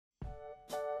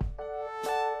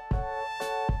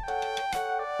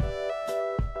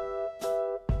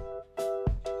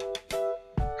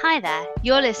Hi there,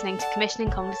 you're listening to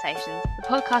Commissioning Conversations, the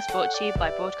podcast brought to you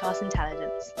by Broadcast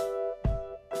Intelligence.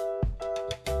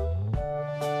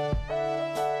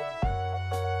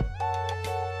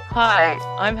 Hi,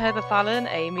 I'm Heather Fallon,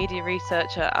 a media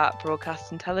researcher at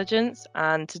Broadcast Intelligence,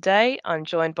 and today I'm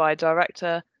joined by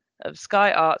Director of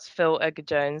Sky Arts, Phil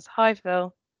Edgar-Jones. Hi,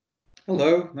 Phil.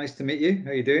 Hello, nice to meet you.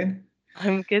 How are you doing?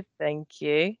 I'm good, thank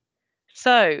you.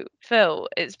 So, Phil,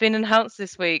 it's been announced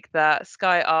this week that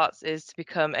Sky Arts is to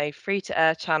become a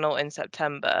free-to-air channel in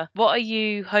September. What are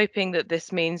you hoping that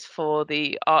this means for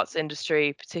the arts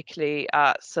industry, particularly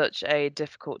at such a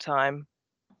difficult time?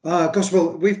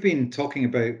 Well, we've been talking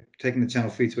about taking the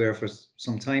channel free to air for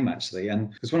some time, actually.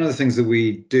 And it's one of the things that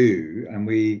we do and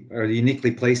we are uniquely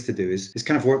placed to do is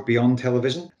kind of work beyond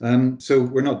television. So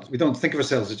we don't think of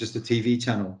ourselves as just a TV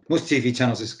channel. Most TV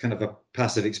channels is kind of a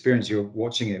passive experience. You're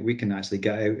watching it. We can actually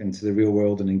get out into the real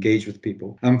world and engage with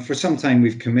people. For some time,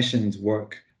 we've commissioned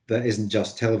work that isn't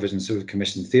just television. So we've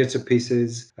commissioned theatre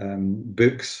pieces,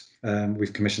 books.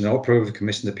 We've commissioned opera. We've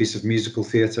commissioned a piece of musical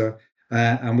theatre.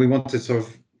 And we want to sort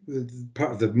of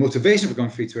part of the motivation for going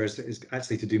free to air is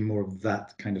actually to do more of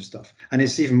that kind of stuff. And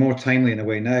it's even more timely in a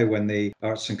way now when the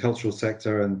arts and cultural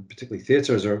sector and particularly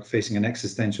theatres are facing an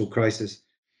existential crisis.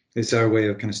 It's our way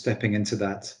of kind of stepping into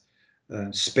that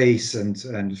space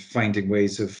and finding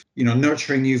ways of,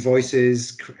 nurturing new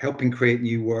voices, helping create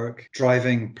new work,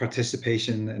 driving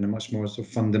participation in a much more sort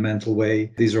of fundamental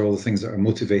way. These are all the things that are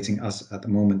motivating us at the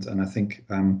moment. And I think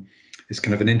it's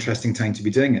kind of an interesting time to be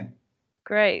doing it.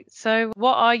 Great. So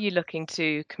what are you looking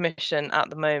to commission at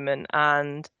the moment,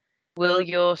 and will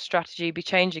your strategy be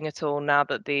changing at all now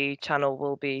that the channel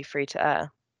will be free to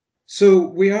air? So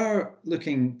we are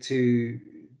looking to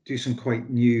do some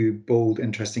quite new, bold,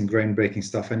 interesting, groundbreaking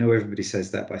stuff. I know everybody says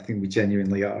that, but I think we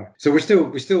genuinely are. So we're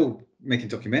still making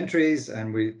documentaries,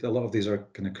 and a lot of these are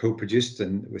kind of co-produced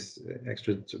and with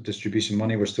extra distribution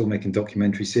money. We're still making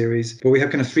documentary series, but we have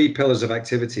kind of three pillars of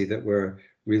activity that we're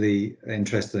really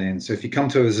interested in. So if you come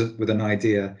to us with an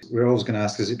idea, we're always going to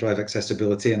ask, does it drive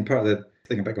accessibility? And part of the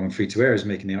thing about going free to air is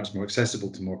making the arts more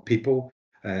accessible to more people.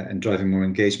 And driving more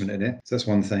engagement in it. So that's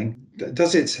one thing.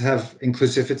 Does it have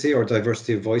inclusivity or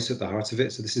diversity of voice at the heart of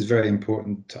it? So this is very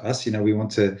important to us. We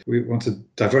want to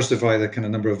diversify the kind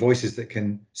of number of voices that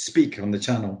can speak on the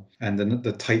channel and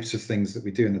the types of things that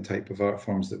we do and the type of art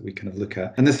forms that we kind of look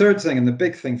at. And the third thing and the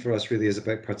big thing for us really is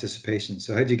about participation.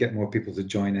 So how do you get more people to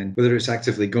join in, whether it's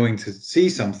actively going to see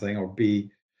something or be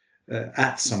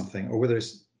at something, or whether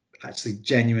it's actually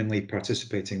genuinely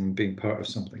participating and being part of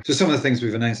something. So some of the things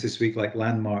we've announced this week, like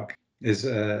Landmark, is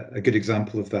a good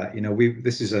example of that.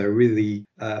 This is a really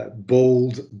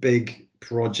bold, big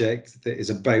project that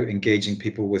is about engaging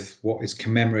people with what is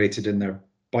commemorated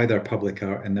by their public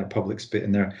art in their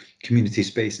in their community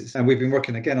spaces. And we've been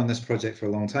working again on this project for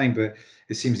a long time, but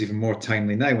it seems even more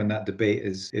timely now when that debate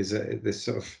is this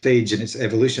sort of stage in its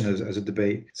evolution as a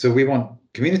debate. So we want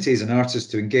communities and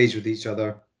artists to engage with each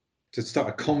other, to start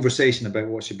a conversation about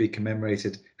what should be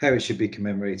commemorated, how it should be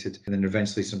commemorated, and then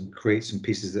eventually create some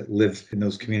pieces that live in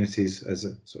those communities as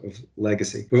a sort of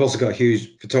legacy. We've also got a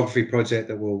huge photography project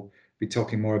that we'll be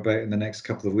talking more about in the next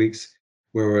couple of weeks,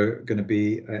 where we're going to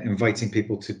be inviting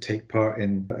people to take part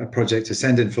in a project to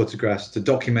send in photographs to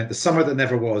document the summer that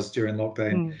never was during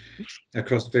lockdown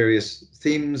across various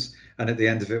themes. And at the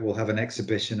end of it, we'll have an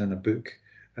exhibition and a book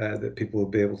that people will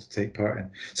be able to take part in.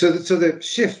 So the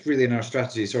shift really in our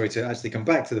strategy, sorry to actually come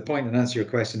back to the point and answer your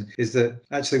question, is that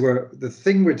actually the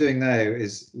thing we're doing now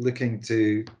is looking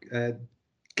to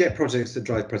get projects that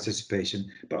drive participation,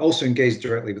 but also engage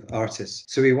directly with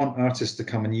artists. So we want artists to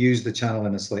come and use the channel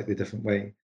in a slightly different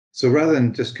way. So rather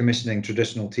than just commissioning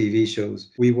traditional TV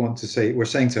shows, we're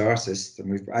saying to artists,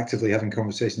 and we're actively having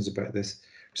conversations about this,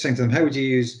 we're saying to them, how would you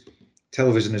use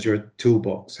television as your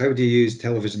toolbox? How do you use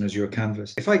television as your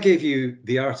canvas? If I gave you,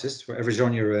 the artist, whatever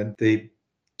genre you're in, the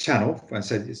channel, and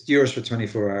said it's yours for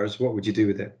 24 hours, what would you do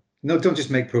with it? No, don't just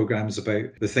make programs about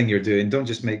the thing you're doing. Don't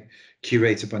just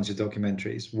curate a bunch of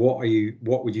documentaries. What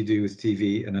would you do with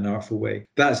TV in an artful way?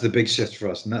 That's the big shift for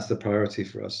us, and that's the priority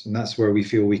for us, and that's where we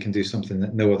feel we can do something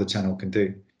that no other channel can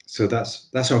do. So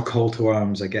that's our call to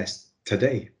arms, I guess,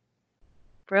 today.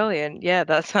 Brilliant. Yeah,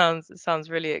 that sounds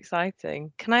really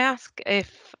exciting. Can I ask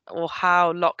if or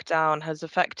how lockdown has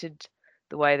affected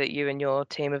the way that you and your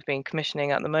team have been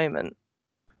commissioning at the moment?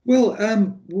 Well,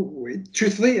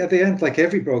 truthfully, at the end, like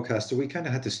every broadcaster, we kind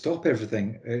of had to stop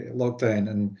everything, lockdown,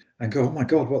 and go, oh my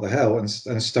God, what the hell, and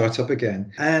start up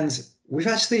again. And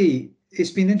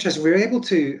it's been interesting. We were able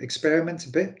to experiment a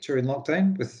bit during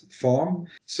lockdown with form.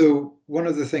 So one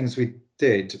of the things we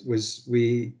did was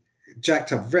we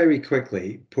jacked up very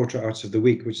quickly Portrait Artist of the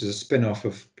Week, which is a spin-off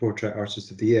of Portrait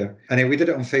Artist of the Year. And we did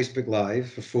it on Facebook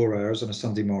Live for 4 hours on a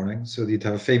Sunday morning. So you'd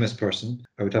have a famous person.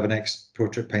 I would have an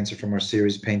ex-portrait painter from our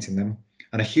series painting them,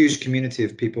 and a huge community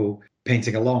of people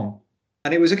painting along.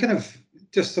 And it was a kind of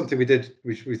just something we did,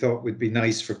 which we thought would be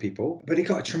nice for people. But it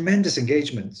got a tremendous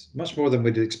engagement, much more than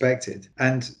we'd expected.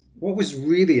 And what was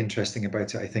really interesting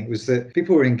about it, I think, was that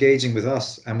people were engaging with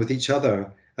us and with each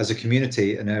other as a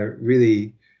community in a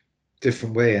really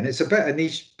different way. And it's about a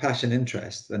niche passion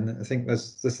interest. And I think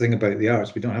that's the thing about the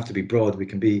arts. We don't have to be broad. We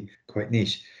can be quite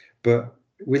niche. But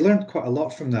we learned quite a lot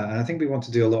from that. And I think we want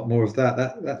to do a lot more of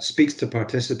that. That speaks to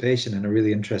participation in a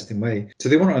really interesting way. So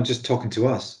they weren't just talking to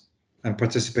us and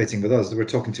participating with us. They were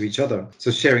talking to each other.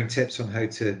 So sharing tips on how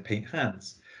to paint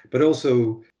hands. But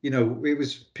also, it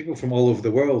was people from all over the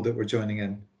world that were joining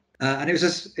in. And it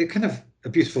was kind of a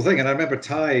beautiful thing. And I remember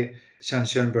Ty Shan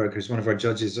Schoenberg, who's one of our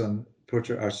judges on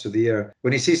Portrait Artist of the Year,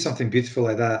 when he sees something beautiful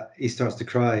like that, he starts to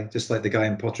cry, just like the guy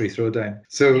in Pottery Throwdown.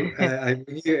 So I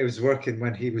knew it was working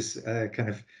when he was kind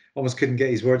of almost couldn't get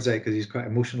his words out because he's quite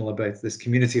emotional about this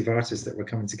community of artists that were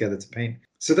coming together to paint.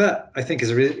 So that, I think,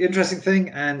 is a really interesting thing.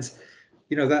 And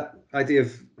that idea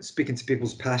of speaking to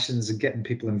people's passions and getting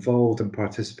people involved and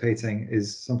participating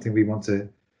is something we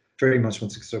very much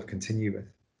want to sort of continue with.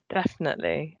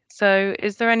 Definitely. So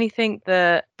is there anything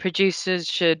that producers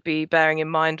should be bearing in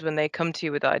mind when they come to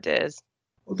you with ideas?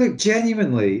 Well, look,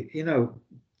 genuinely,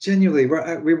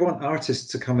 we want artists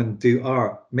to come and do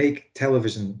art, make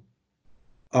television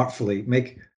artfully,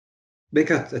 make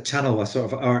a channel, a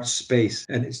sort of art space.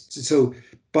 And so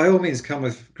by all means, come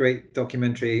with great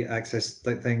documentary access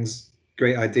things,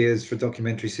 great ideas for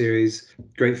documentary series,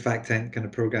 great fact kind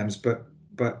of programs. But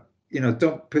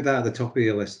don't put that at the top of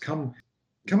your list. Come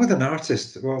with an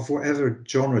artist of whatever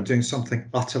genre doing something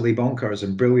utterly bonkers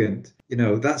and brilliant.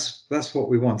 That's what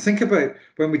we want. Think about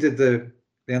when we did the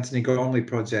Anthony Gormley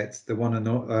project, the One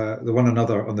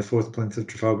Another on the fourth plinth of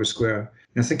Trafalgar Square.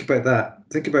 Think about that.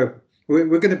 Think about we're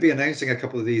going to be announcing a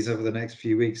couple of these over the next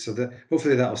few weeks, so that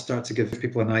hopefully that'll start to give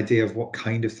people an idea of what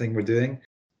kind of thing we're doing.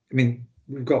 I mean,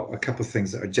 we've got a couple of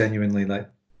things that are genuinely like,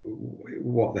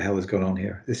 what the hell is going on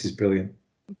here? This is brilliant.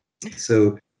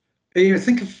 So,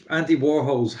 think of Andy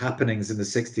Warhol's happenings in the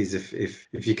 60s,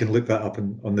 if you can look that up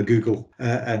on the Google,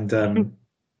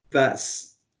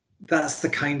 that's the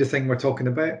kind of thing we're talking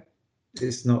about.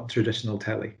 It's not traditional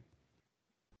telly.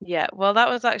 Yeah, well, that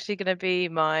was actually going to be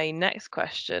my next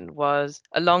question, was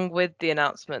along with the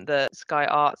announcement that Sky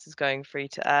Arts is going free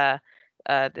to air,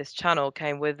 this channel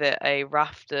came with it a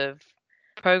raft of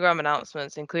program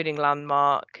announcements, including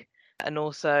Landmark, and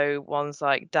also ones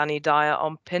like Danny Dyer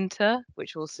on Pinter,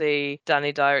 which will see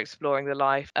Danny Dyer exploring the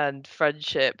life and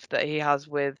friendship that he has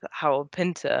with Harold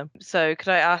Pinter. So could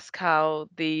I ask how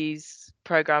these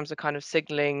programs are kind of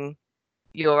signaling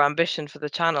your ambition for the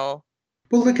channel?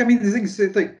 Well, look, I mean, the thing is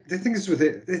with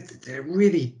it, the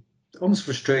really almost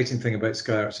frustrating thing about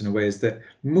Sky Arts in a way is that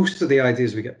most of the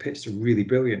ideas we get pitched are really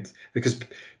brilliant, because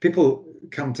people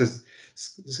come to,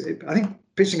 I think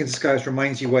pitching into Sky Arts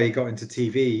reminds you why you got into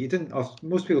TV.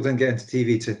 Most people didn't get into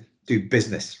TV to do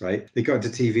business, right? They got into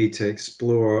TV to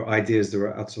explore ideas they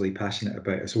were utterly passionate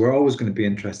about. So we're always going to be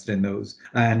interested in those.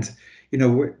 And,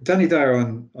 Danny Dyer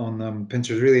on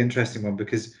Pinter is a really interesting one,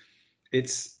 because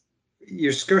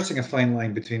you're skirting a fine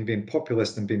line between being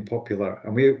populist and being popular.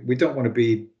 And we don't want to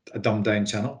be a dumbed down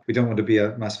channel. We don't want to be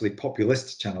a massively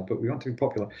populist channel, but we want to be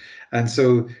popular. And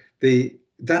so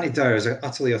Danny Dyer is an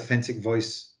utterly authentic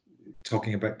voice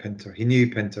talking about Pinter. He knew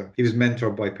Pinter. He was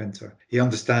mentored by Pinter. He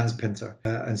understands Pinter.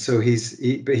 And so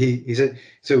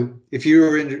so if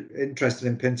you're interested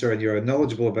in Pinter and you're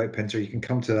knowledgeable about Pinter, you can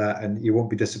come to that and you won't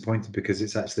be disappointed, because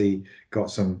it's actually got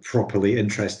some properly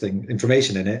interesting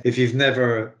information in it. If you've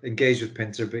never engaged with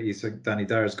Pinter, but you think Danny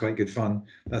Dyer is quite good fun,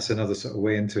 that's another sort of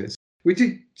way into it. We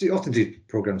do often do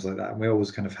programs like that, and we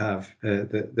always kind of have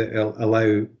that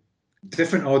allow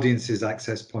different audiences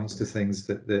access points to things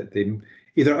that they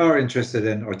either are interested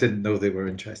in or didn't know they were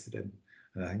interested in.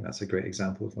 And I think that's a great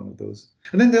example of one of those.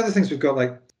 And then the other things we've got,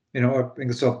 like, our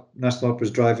Ingersoll National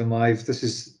Opera's Driving Live. This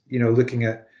is, looking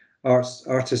at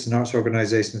artists and arts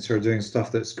organizations who are doing stuff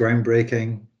that's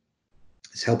groundbreaking.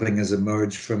 It's helping us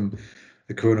emerge from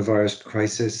the coronavirus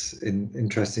crisis in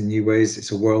interesting new ways.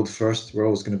 It's a world first. We're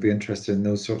always going to be interested in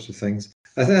those sorts of things.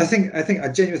 I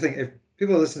genuinely think if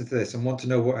people are listening to this and want to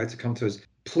know how to come to us,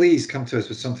 please come to us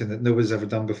with something that nobody's ever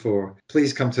done before.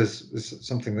 Please come to us with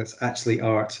something that's actually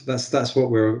art. That's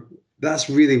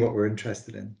really what we're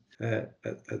interested in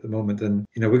at the moment. And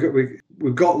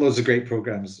we've got loads of great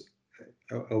programs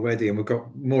already, and we've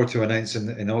got more to announce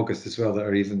in August as well that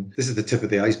are this is the tip of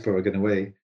the iceberg in a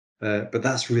way. But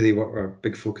that's really what our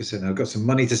big focus is. I've got some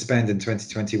money to spend in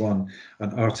 2021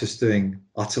 on artists doing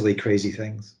utterly crazy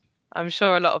things. I'm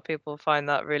sure a lot of people find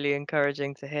that really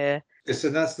encouraging to hear. So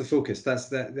that's the focus.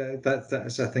 That's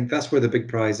I think that's where the big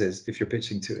prize is if you're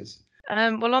pitching to us.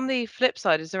 Well, on the flip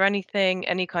side, is there any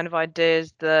kind of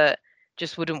ideas that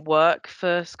just wouldn't work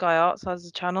for Sky Arts as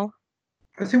a channel?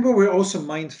 I think what we're also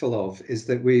mindful of is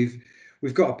that we've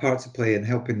got a part to play in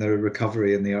helping the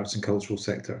recovery in the arts and cultural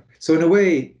sector. So in a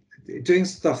way, doing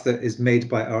stuff that is made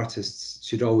by artists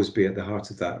should always be at the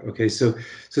heart of that. Okay, so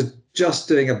just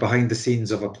doing a behind the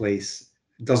scenes of a place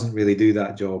doesn't really do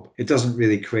that job. It doesn't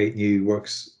really create new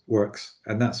works,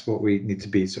 and that's what we need to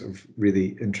be sort of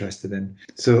really interested in.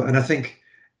 So, and I think,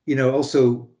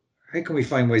 also, how can we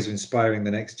find ways of inspiring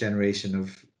the next generation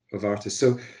of artists?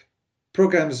 So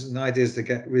programs and ideas that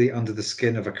get really under the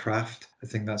skin of a craft, I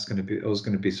think that's always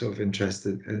going to be sort of interest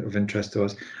to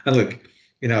us. And look,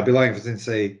 I'd be lying if I didn't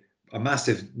say a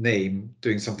massive name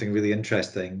doing something really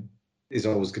interesting is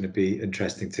always going to be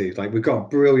interesting too. Like, we've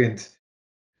got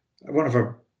one of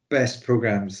our best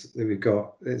programs that we've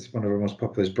got, it's one of our most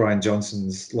popular, is Brian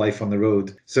Johnson's Life on the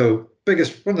Road. So one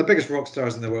of the biggest rock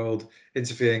stars in the world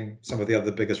interviewing some of the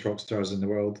other biggest rock stars in the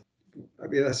world. I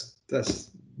mean,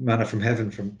 that's manna from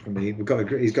heaven from me.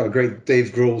 He's got a great Dave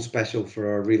Grohl special for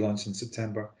our relaunch in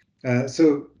September.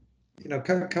 So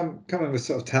coming with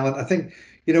sort of talent. I think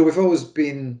we've always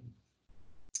been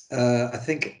I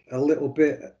think a little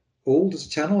bit old as a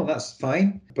channel, and that's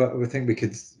fine. But I think we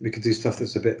could do stuff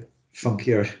that's a bit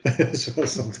funkier as well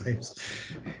sometimes.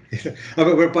 I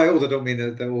mean, by old I don't mean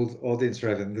the old audience for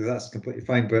everything. That's completely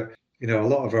fine. But a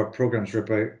lot of our programs are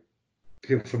about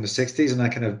people from the 60s, and I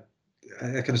kind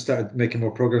of started making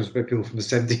more programs about people from the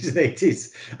 70s and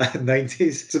 80s and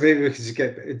 90s. So maybe we could just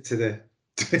get into the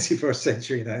 21st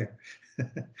century now.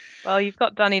 Well, you've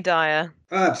got Danny Dyer.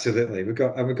 Absolutely. We've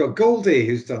got Goldie,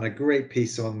 who's done a great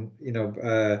piece on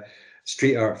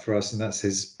street art for us, and that's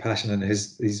his passion, and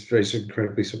he's very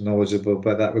incredibly sort of knowledgeable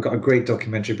about that. We've got a great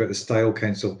documentary about the Style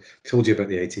Council, told you about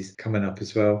the 80s, coming up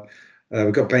as well.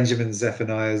 We've got Benjamin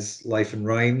Zephaniah's Life and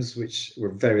Rhymes, which we're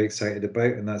very excited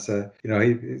about, and that's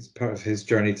it's part of his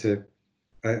journey to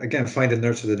again find and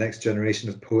nurture the next generation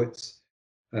of poets.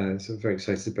 So very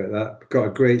excited about that. We've got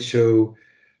a great show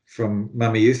from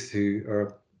Mami Youth, who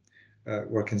are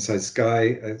work inside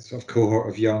Sky, a sort of cohort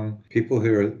of young people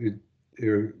who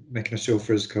are making a show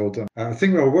for us called. I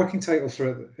think our working title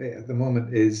for it at the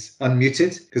moment is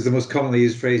Unmuted, because the most commonly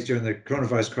used phrase during the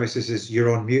coronavirus crisis is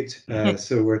 "you're on mute."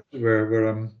 So we're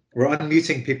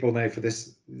unmuting people now for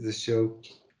this show,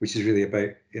 which is really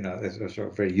about a sort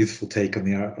of very youthful take on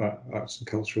the arts and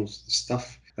cultural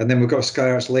stuff. And then we've got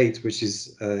Sky Arts Late, which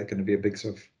is going to be a big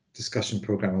sort of discussion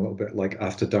program, a little bit like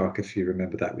After Dark, if you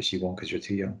remember that, which you won't because you're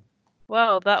too young.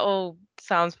 Well, that all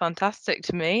sounds fantastic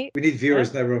to me. We need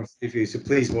viewers now on TV, so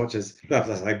please watch us.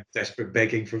 That's like desperate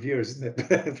begging for viewers, isn't it?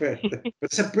 But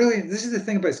it's a brilliant. This is the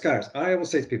thing about Sky Arts. I always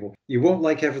say to people, you won't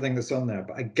like everything that's on there,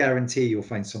 but I guarantee you'll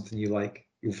find something you like.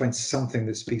 You'll find something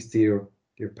that speaks to your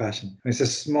passion. I mean, it's a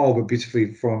small but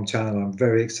beautifully formed channel. I'm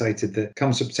very excited that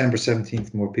come September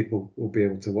 17th, more people will be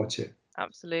able to watch it.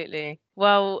 Absolutely.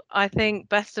 Well, I think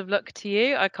best of luck to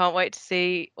you. I can't wait to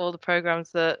see all the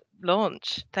programs that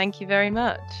launch. Thank you very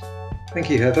much. Thank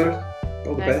you, Heather.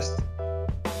 All the best.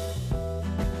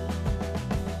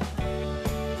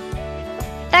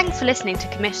 Thanks for listening to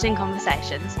Commissioning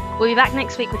Conversations. We'll be back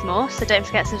next week with more, so don't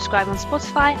forget to subscribe on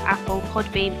Spotify, Apple,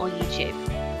 Podbean or YouTube.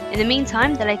 In the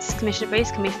meantime, the latest commissioner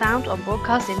briefs can be found on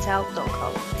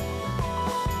broadcastintel.com.